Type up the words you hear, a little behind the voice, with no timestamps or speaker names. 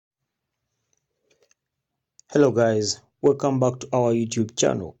Hello guys, welcome back to our YouTube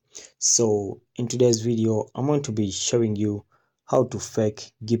channel. So in today's video I'm going to be showing you how to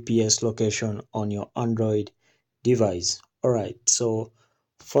fake GPS location on your Android device. Alright, so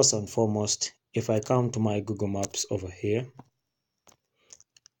first and foremost, if I come to my Google Maps over here.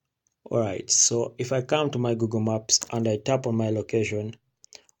 Alright, so if I come to my Google Maps and I tap on my location,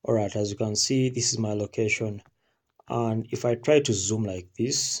 alright, as you can see, this is my location. And if I try to zoom like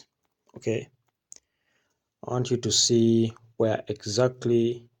this, okay, I want you to see where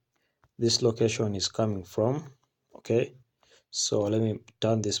exactly this location is coming from. Okay, so let me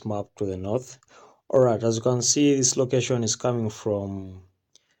turn this map to the north. Alright, as you can see, this location is coming from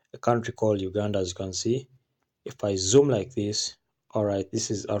a country called Uganda. As you can see, if I zoom like this, alright,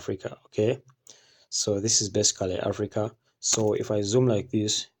 this is Africa. Okay, so this is basically Africa. So if I zoom like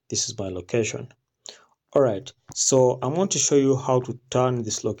this is my location. Alright, so I'm going to show you how to turn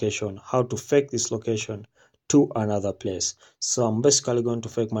this location, how to fake this location to another place. So I'm basically going to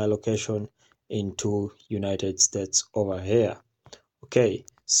fake my location into United States over here. Okay,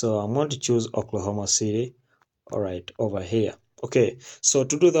 so I'm going to choose Oklahoma City. Alright, over here. Okay, so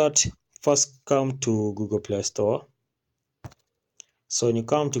to do that, first come to Google Play Store. So when you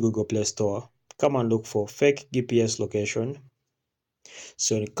come to Google Play Store, come and look for fake GPS location.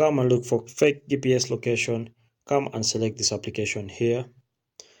 So you come and look for fake GPS location, come and select this application here,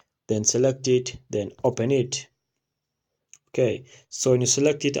 then select it, then open it. Okay, so when you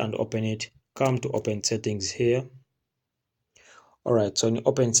select it and open it, come to open settings here. Alright, so when you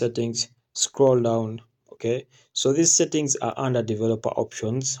open settings, scroll down. Okay, so these settings are under developer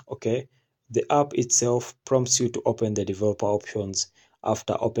options. Okay, the app itself prompts you to open the developer options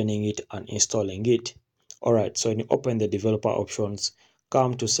after opening it and installing it. Alright, so when you open the developer options,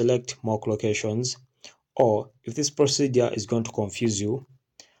 come to select mock locations, or if this procedure is going to confuse you,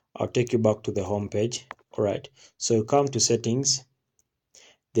 I'll take you back to the home page. Alright, so you come to settings,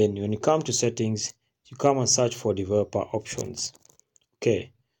 then when you come to settings, you come and search for developer options.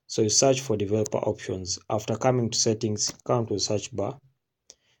 Okay, so you search for developer options. After coming to settings, come to the search bar,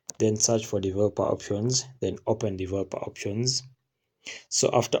 then search for developer options, then open developer options. So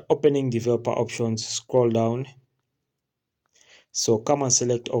after opening developer options, scroll down. So come and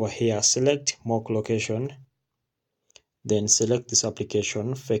select over here, select mock location, then select this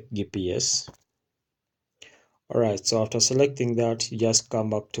application, fake GPS. Alright, so after selecting that, you just come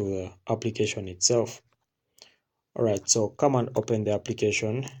back to the application itself. Alright, so come and open the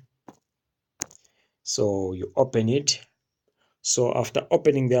application. So you open it. So after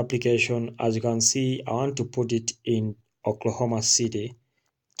opening the application, as you can see, I want to put it in Oklahoma City,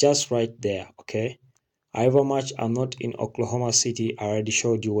 just right there. Okay, however much I'm not in Oklahoma City, I already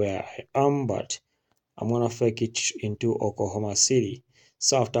showed you where I am, but I'm gonna fake it into Oklahoma City.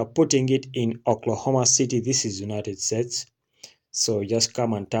 So after putting it in Oklahoma City, this is United States. So just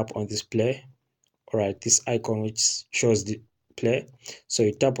come and tap on this play. Alright, this icon which shows the play. So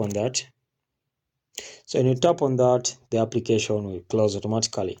you tap on that. So when you tap on that, the application will close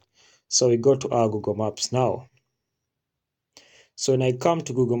automatically. So we go to our Google Maps now. So when I come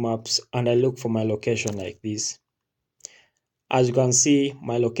to Google Maps and I look for my location like this, as you can see,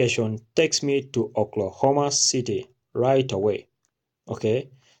 my location takes me to Oklahoma City right away.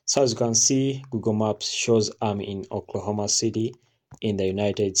 Okay, so as you can see, Google Maps shows I'm in Oklahoma City in the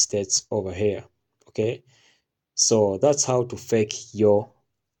United States over here. Okay, so that's how to fake your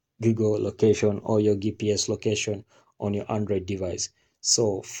Google location or your GPS location on your Android device.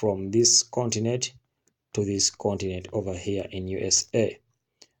 So from this continent to this continent over here in USA.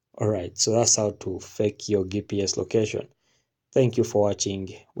 Alright, so that's how to fake your GPS location. Thank you for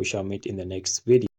watching. We shall meet in the next video.